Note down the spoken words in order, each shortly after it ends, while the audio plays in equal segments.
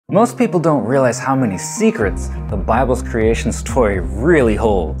Most people don't realize how many secrets the Bible's creation story really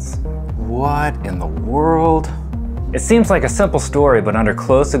holds. What in the world? It seems like a simple story, but under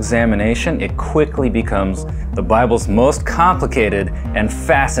close examination, it quickly becomes the Bible's most complicated and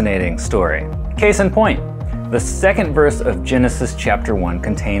fascinating story. Case in point, the second verse of Genesis chapter 1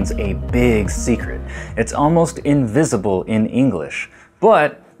 contains a big secret. It's almost invisible in English,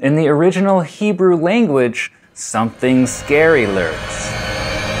 but in the original Hebrew language, something scary lurks.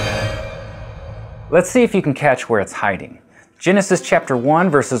 Let's see if you can catch where it's hiding. Genesis chapter 1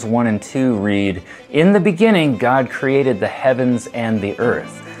 verses 1 and 2 read, "In the beginning God created the heavens and the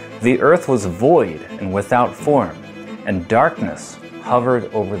earth. The earth was void and without form, and darkness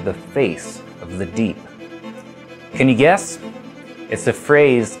hovered over the face of the deep." Can you guess? It's a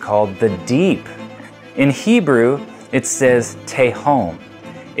phrase called the deep. In Hebrew, it says tehom,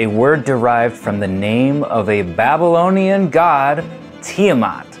 a word derived from the name of a Babylonian god,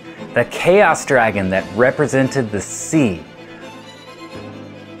 Tiamat, the chaos dragon that represented the sea.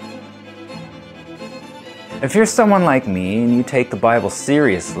 If you're someone like me and you take the Bible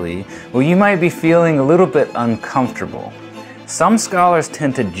seriously, well, you might be feeling a little bit uncomfortable. Some scholars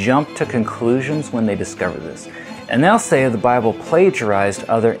tend to jump to conclusions when they discover this, and they'll say the Bible plagiarized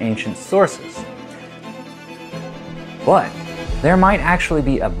other ancient sources. But there might actually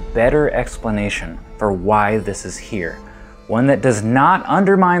be a better explanation for why this is here, one that does not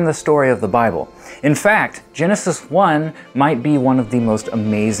undermine the story of the Bible. In fact, Genesis 1 might be one of the most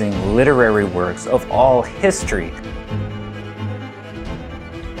amazing literary works of all history.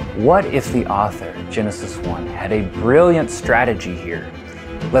 What if the author of Genesis 1 had a brilliant strategy here?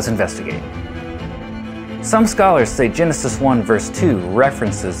 Let's investigate. Some scholars say Genesis 1 verse 2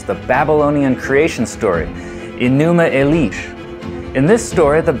 references the Babylonian creation story, Enuma Elish. In this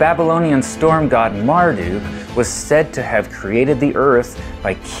story, the Babylonian storm god Marduk was said to have created the earth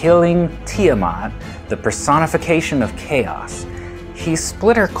by killing Tiamat, the personification of chaos. He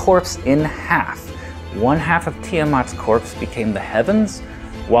split her corpse in half. One half of Tiamat's corpse became the heavens,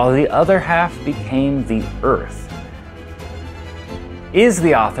 while the other half became the earth. Is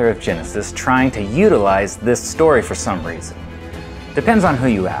the author of Genesis trying to utilize this story for some reason? Depends on who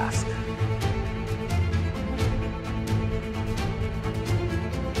you ask.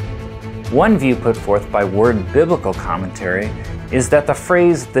 One view put forth by Word Biblical Commentary is that the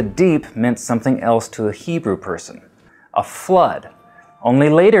phrase "the deep" meant something else to a Hebrew person, a flood. Only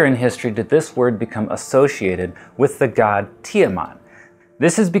later in history did this word become associated with the god Tiamat.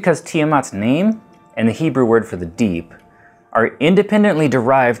 This is because Tiamat's name and the Hebrew word for the deep are independently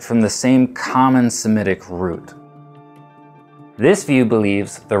derived from the same common Semitic root. This view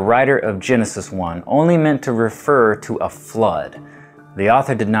believes the writer of Genesis 1 only meant to refer to a flood. The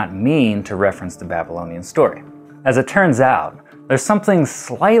author did not mean to reference the Babylonian story. As it turns out, there's something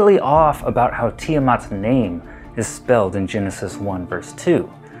slightly off about how Tiamat's name is spelled in Genesis 1 verse 2.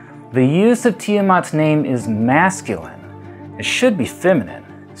 The use of Tiamat's name is masculine. It should be feminine.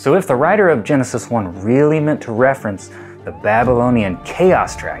 So if the writer of Genesis 1 really meant to reference the Babylonian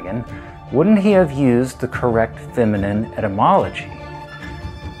chaos dragon, wouldn't he have used the correct feminine etymology?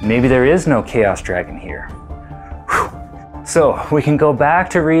 Maybe there is no chaos dragon here. Whew. So we can go back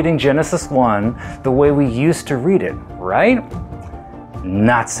to reading Genesis 1 the way we used to read it, right?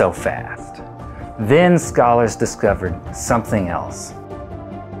 Not so fast. Then scholars discovered something else.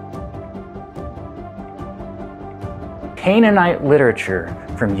 Canaanite literature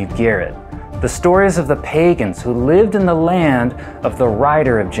from Ugarit, the stories of the pagans who lived in the land of the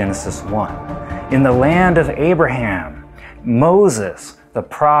writer of Genesis 1, in the land of Abraham, Moses, the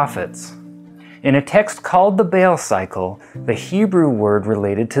prophets. In a text called the Baal cycle, the Hebrew word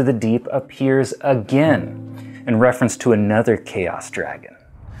related to the deep appears again in reference to another chaos dragon.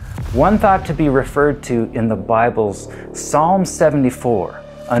 One thought to be referred to in the Bible's Psalm 74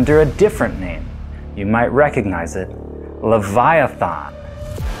 under a different name. You might recognize it, Leviathan.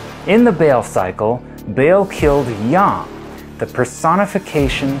 In the Baal cycle, Baal killed Yam, the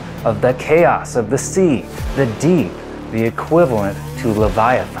personification of the chaos of the sea, the deep, the equivalent to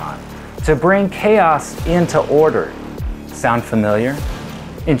Leviathan, to bring chaos into order. Sound familiar?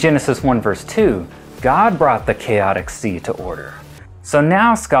 In Genesis 1 verse 2, God brought the chaotic sea to order. So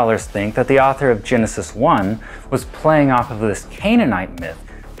now scholars think that the author of Genesis 1 was playing off of this Canaanite myth,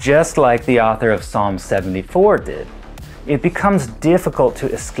 just like the author of Psalm 74 did. It becomes difficult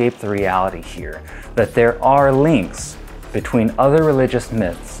to escape the reality here that there are links between other religious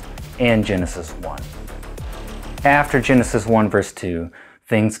myths and Genesis 1. After Genesis 1 verse 2,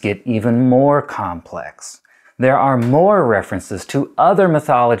 things get even more complex. There are more references to other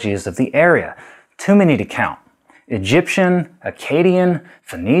mythologies of the area, too many to count. Egyptian, Akkadian,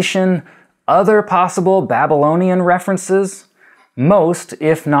 Phoenician, other possible Babylonian references? Most,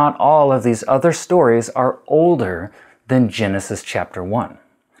 if not all, of these other stories are older than Genesis chapter 1.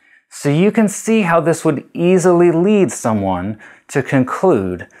 So you can see how this would easily lead someone to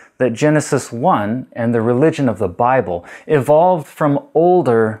conclude that Genesis 1 and the religion of the Bible evolved from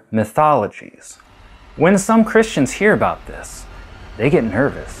older mythologies. When some Christians hear about this, they get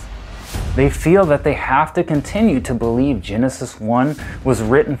nervous. They feel that they have to continue to believe Genesis 1 was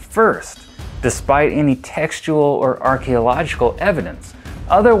written first, despite any textual or archaeological evidence.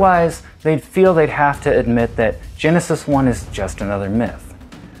 Otherwise, they'd feel they'd have to admit that Genesis 1 is just another myth.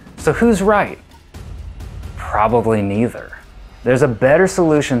 So who's right? Probably neither. There's a better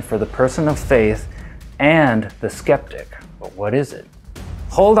solution for the person of faith and the skeptic. But what is it?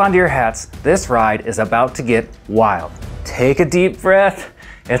 Hold on to your hats. This ride is about to get wild. Take a deep breath.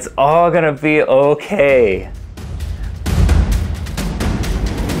 It's all gonna be okay.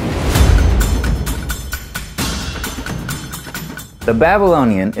 The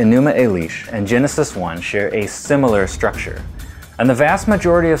Babylonian Enuma Elish and Genesis 1 share a similar structure, and the vast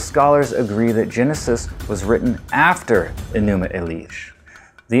majority of scholars agree that Genesis was written after Enuma Elish.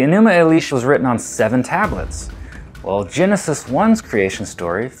 The Enuma Elish was written on 7 tablets, while Genesis 1's creation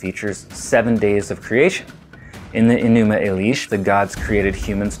story features 7 days of creation. In the Enuma Elish, the gods created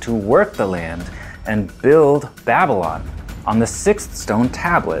humans to work the land and build Babylon. On the 6th stone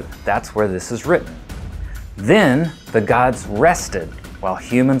tablet, that's where this is written. Then the gods rested while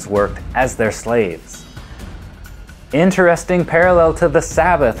humans worked as their slaves. Interesting parallel to the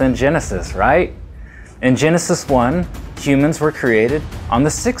Sabbath in Genesis, right? In Genesis 1, humans were created on the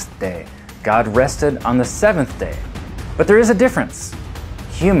 6th day. God rested on the 7th day. But there is a difference.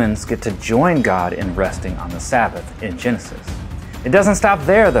 Humans get to join God in resting on the Sabbath in Genesis. It doesn't stop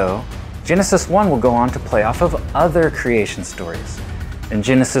there though. Genesis 1 will go on to play off of other creation stories. In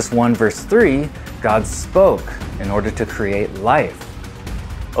Genesis 1 verse 3, God spoke in order to create life.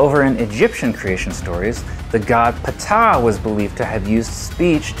 Over in Egyptian creation stories, the god Ptah was believed to have used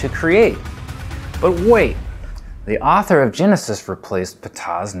speech to create. But wait, the author of Genesis replaced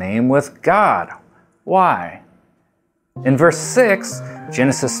Ptah's name with God. Why? In verse 6,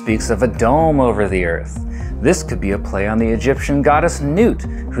 Genesis speaks of a dome over the earth. This could be a play on the Egyptian goddess Nut,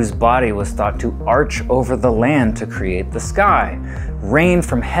 whose body was thought to arch over the land to create the sky. Rain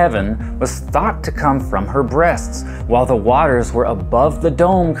from heaven was thought to come from her breasts, while the waters were above the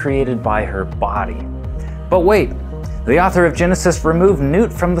dome created by her body. But wait, the author of Genesis removed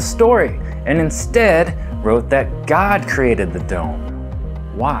Nut from the story, and instead wrote that God created the dome.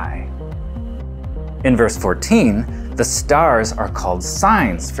 Why? In verse 14, the stars are called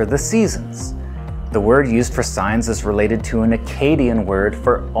signs for the seasons. The word used for signs is related to an Akkadian word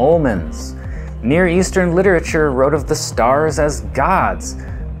for omens. Near Eastern literature wrote of the stars as gods,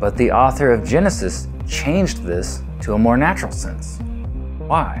 but the author of Genesis changed this to a more natural sense.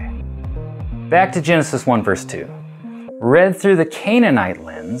 Why? Back to Genesis 1 verse 2. Read through the Canaanite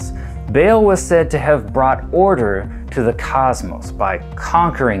lens, Baal was said to have brought order to the cosmos by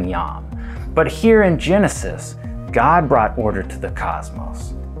conquering Yam. But here in Genesis, God brought order to the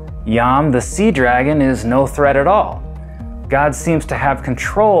cosmos. Yam, the sea dragon, is no threat at all. God seems to have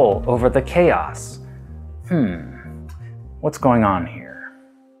control over the chaos. What's going on here?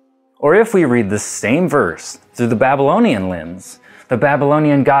 Or if we read the same verse through the Babylonian lens, the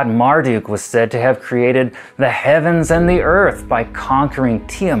Babylonian god Marduk was said to have created the heavens and the earth by conquering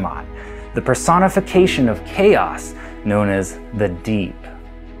Tiamat, the personification of chaos known as the deep.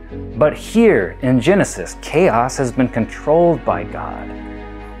 But here in Genesis, chaos has been controlled by God.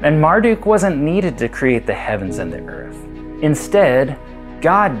 And Marduk wasn't needed to create the heavens and the earth. Instead,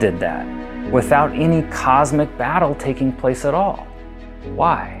 God did that without any cosmic battle taking place at all.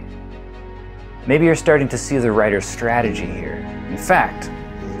 Why? Maybe you're starting to see the writer's strategy here. In fact,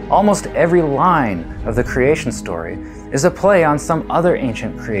 almost every line of the creation story is a play on some other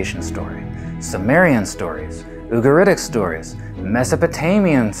ancient creation story. Sumerian stories, Ugaritic stories,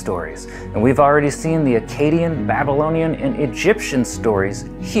 Mesopotamian stories, and we've already seen the Akkadian, Babylonian, and Egyptian stories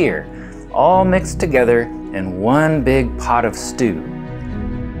here, all mixed together in one big pot of stew.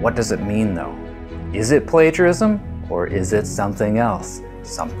 What does it mean though? Is it plagiarism, or is it something else,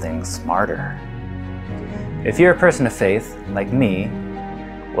 something smarter? If you're a person of faith, like me,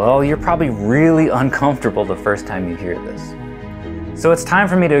 well, you're probably really uncomfortable the first time you hear this. So it's time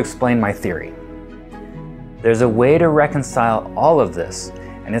for me to explain my theory. There's a way to reconcile all of this,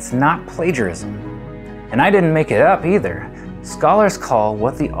 and it's not plagiarism. And I didn't make it up either. Scholars call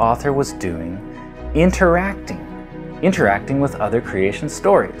what the author was doing interacting with other creation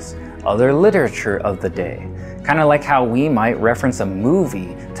stories, other literature of the day, kind of like how we might reference a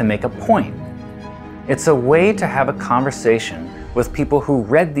movie to make a point. It's a way to have a conversation with people who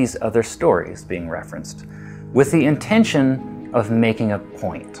read these other stories being referenced, with the intention of making a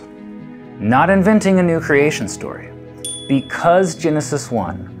point, not inventing a new creation story. Because Genesis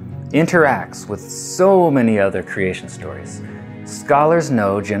 1 interacts with so many other creation stories, scholars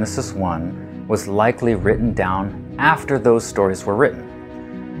know Genesis 1 was likely written down after those stories were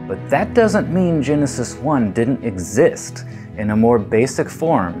written. But that doesn't mean Genesis 1 didn't exist in a more basic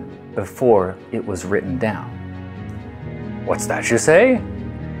form before it was written down. What's that you say?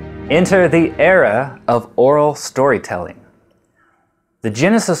 Enter the era of oral storytelling. The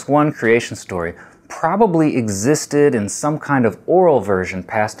Genesis 1 creation story probably existed in some kind of oral version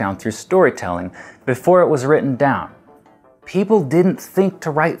passed down through storytelling before it was written down. People didn't think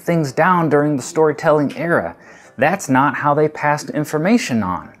to write things down during the storytelling era. That's not how they passed information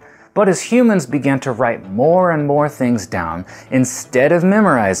on. But as humans began to write more and more things down, instead of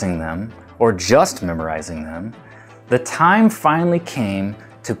memorizing them, or just memorizing them, the time finally came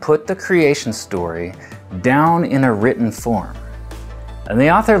to put the creation story down in a written form. And the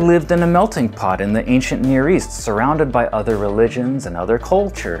author lived in a melting pot in the ancient Near East, surrounded by other religions and other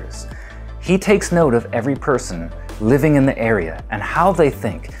cultures. He takes note of every person living in the area and how they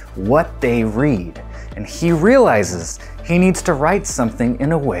think, what they read, and he realizes he needs to write something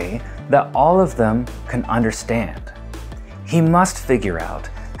in a way that all of them can understand. He must figure out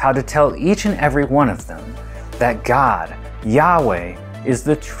how to tell each and every one of them that God, Yahweh, is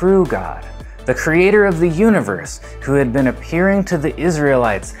the true God, the creator of the universe, who had been appearing to the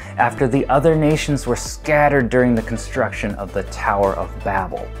Israelites after the other nations were scattered during the construction of the Tower of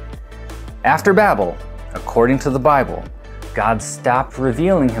Babel. After Babel, according to the Bible, God stopped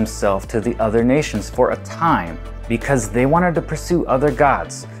revealing himself to the other nations for a time because they wanted to pursue other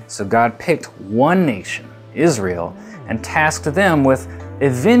gods. So God picked one nation, Israel, and tasked them with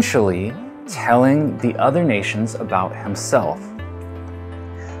eventually telling the other nations about himself.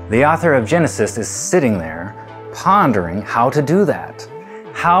 The author of Genesis is sitting there pondering how to do that,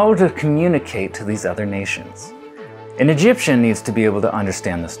 how to communicate to these other nations. An Egyptian needs to be able to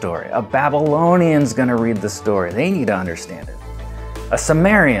understand the story. A Babylonian's going to read the story. They need to understand it. A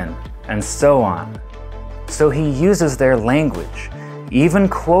Sumerian, and so on. So he uses their language, even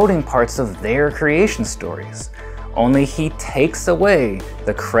quoting parts of their creation stories. Only he takes away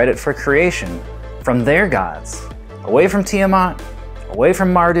the credit for creation from their gods, away from Tiamat, away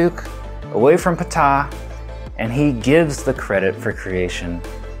from Marduk, away from Ptah, and he gives the credit for creation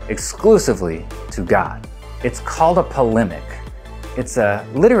exclusively to God. It's called a polemic. It's a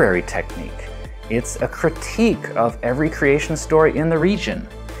literary technique. It's a critique of every creation story in the region,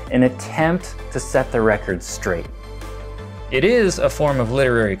 an attempt to set the record straight. It is a form of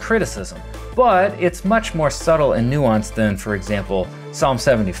literary criticism, but it's much more subtle and nuanced than, for example, Psalm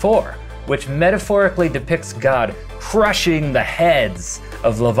 74, which metaphorically depicts God crushing the heads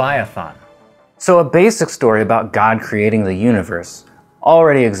of Leviathan. So a basic story about God creating the universe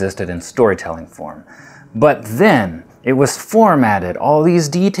already existed in storytelling form. But then it was formatted, all these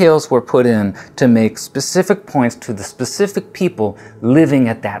details were put in to make specific points to the specific people living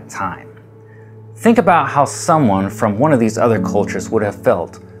at that time. Think about how someone from one of these other cultures would have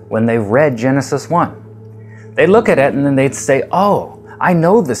felt when they read Genesis 1. They'd look at it and then they'd say, oh, I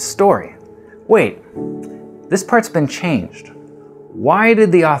know this story. Wait, this part's been changed. Why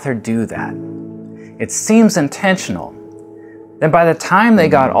did the author do that? It seems intentional. Then by the time they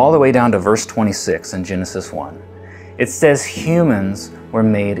got all the way down to verse 26 in Genesis 1, it says humans were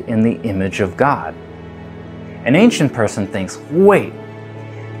made in the image of God. An ancient person thinks, wait,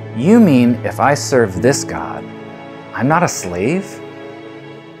 you mean if I serve this God, I'm not a slave?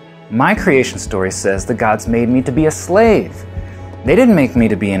 My creation story says the gods made me to be a slave. They didn't make me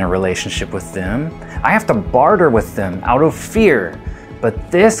to be in a relationship with them. I have to barter with them out of fear.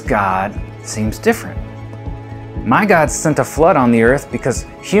 But this God seems different. My God sent a flood on the earth because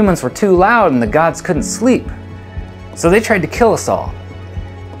humans were too loud and the gods couldn't sleep. So they tried to kill us all.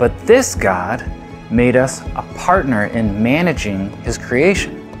 But this God made us a partner in managing his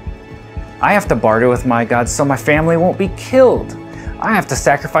creation. I have to barter with my God so my family won't be killed. I have to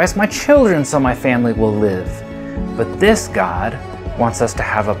sacrifice my children so my family will live. But this God wants us to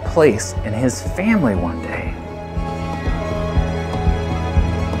have a place in his family one day.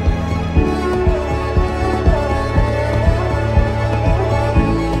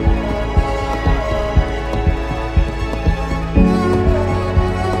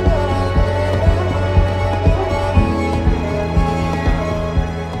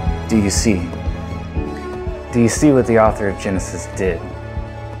 Do you see? Do you see what the author of Genesis did?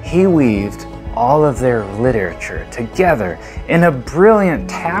 He weaved all of their literature together in a brilliant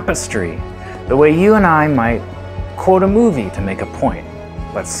tapestry, the way you and I might quote a movie to make a point,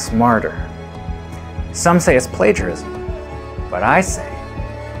 but smarter. Some say it's plagiarism, but I say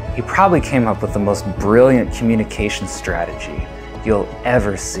he probably came up with the most brilliant communication strategy you'll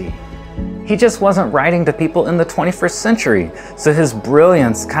ever see. He just wasn't writing to people in the 21st century, so his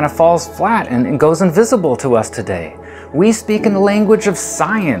brilliance kind of falls flat and goes invisible to us today. We speak in the language of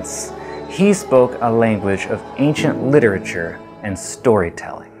science. He spoke a language of ancient literature and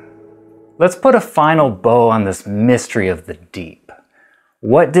storytelling. Let's put a final bow on this mystery of the deep.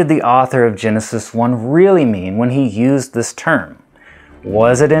 What did the author of Genesis 1 really mean when he used this term?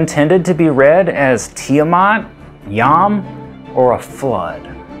 Was it intended to be read as Tiamat, Yam, or a flood?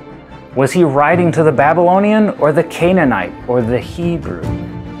 Was he writing to the Babylonian or the Canaanite or the Hebrew?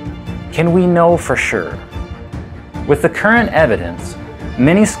 Can we know for sure? With the current evidence,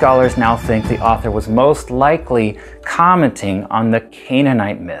 many scholars now think the author was most likely commenting on the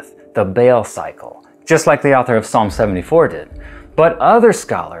Canaanite myth, the Baal cycle, just like the author of Psalm 74 did. But other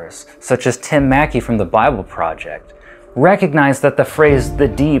scholars, such as Tim Mackey from the Bible Project, recognize that the phrase "the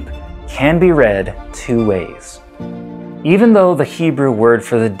deep" can be read two ways. Even though the Hebrew word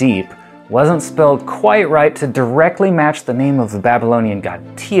for the deep wasn't spelled quite right to directly match the name of the Babylonian god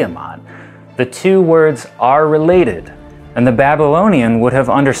Tiamat, the two words are related, and the Babylonian would have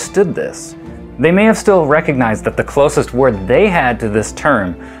understood this. They may have still recognized that the closest word they had to this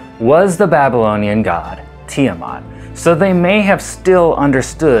term was the Babylonian god Tiamat, so they may have still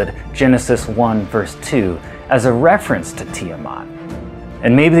understood Genesis 1 verse 2 as a reference to Tiamat.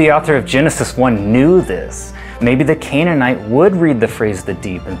 And maybe the author of Genesis 1 knew this. Maybe the Canaanite would read the phrase "the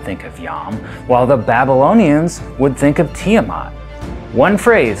deep" and think of Yam, while the Babylonians would think of Tiamat. One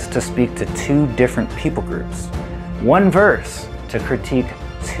phrase to speak to two different people groups. One verse to critique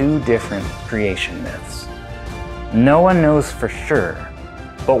two different creation myths. No one knows for sure,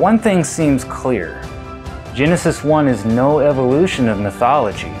 but one thing seems clear. Genesis 1 is no evolution of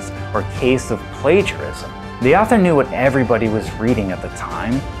mythologies or case of plagiarism. The author knew what everybody was reading at the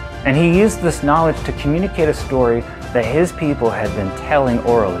time, and he used this knowledge to communicate a story that his people had been telling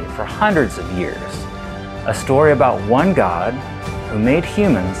orally for hundreds of years. A story about one God who made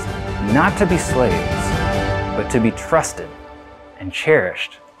humans not to be slaves, but to be trusted and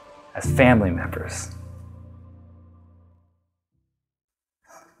cherished as family members.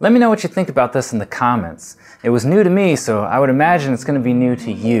 Let me know what you think about this in the comments. It was new to me, so I would imagine it's going to be new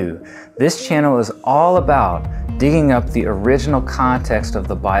to you. This channel is all about digging up the original context of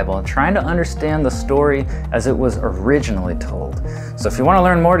the Bible and trying to understand the story as it was originally told. So if you want to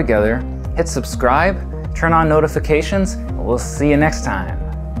learn more together, hit subscribe, turn on notifications, and we'll see you next time.